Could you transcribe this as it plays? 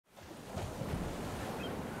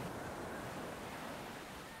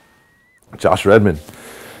Josh Redman.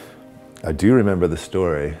 I do remember the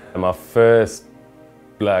story. My first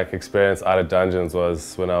experience out of dungeons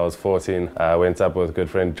was when I was 14. I went up with a good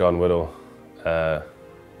friend John Whittle for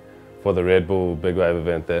the Red Bull Big Wave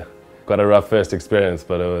event there. Got a rough first experience,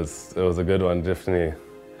 but it was a good one. Definitely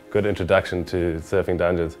good introduction to surfing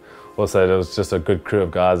dungeons. Also, there was just a good crew of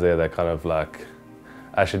guys there that kind of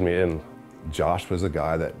ushered me in. Josh was a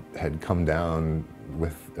guy that had come down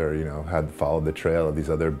with, or had followed the trail of these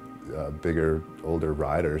other bigger, older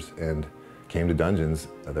riders and came to dungeons.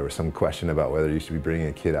 There was some question about whether you should be bringing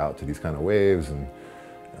a kid out to these kind of waves, and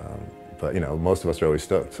but most of us are always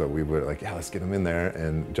stoked, so we were like, yeah, let's get him in there.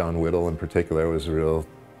 And John Whittle in particular was a real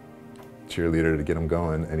cheerleader to get him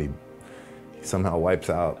going, and he somehow wipes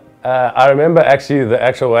out. I remember actually the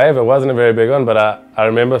actual wave. It wasn't a very big one, but I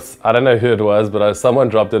remember, I don't know who it was, but someone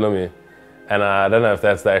dropped in on me. And I don't know if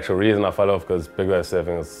that's the actual reason I fell off, because big wave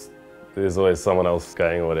surfing there's always someone else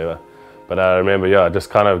going or whatever. But I remember, yeah, just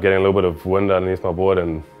kind of getting a little bit of wind underneath my board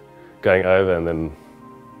and going over, and then,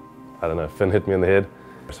 I don't know, fin hit me in the head.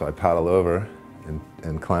 So I paddle over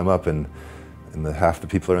and climb up, and half the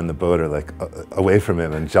people are in the boat are like away from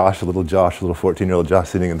him, and Josh, little 14-year-old Josh,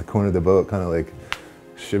 sitting in the corner of the boat, kind of like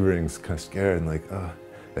shivering, kind of scared, and like,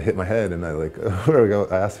 I hit my head, and I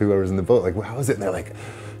I asked whoever's in the boat, like, well, how is it? And they're like,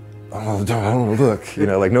 oh, I don't want to look,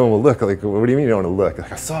 like no one will look. Like, what do you mean you don't want to look?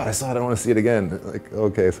 Like, I saw it, I don't want to see it again. Like,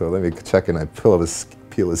 okay, so let me check, and I peel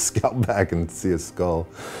his scalp back and see his skull.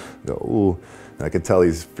 Go, ooh, and I could tell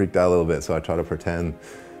he's freaked out a little bit, so I try to pretend,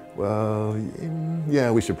 well,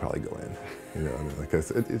 yeah, we should probably go in. Like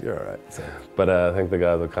you're all right. So. But I think the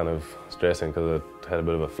guys were kind of stressing because it had a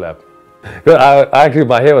bit of a flap. Actually,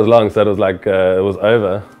 my hair was long, so it was like, it was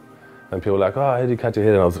over, and people were like, oh, how did you cut your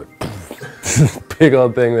head? And I was like, big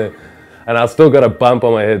old thing there. And I still got a bump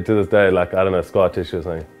on my head to this day, like, I don't know, scar tissue or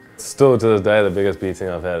something. Still to this day, the biggest beating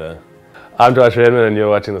I've had. I'm Josh Redman, and you're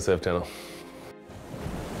watching the Surf Channel.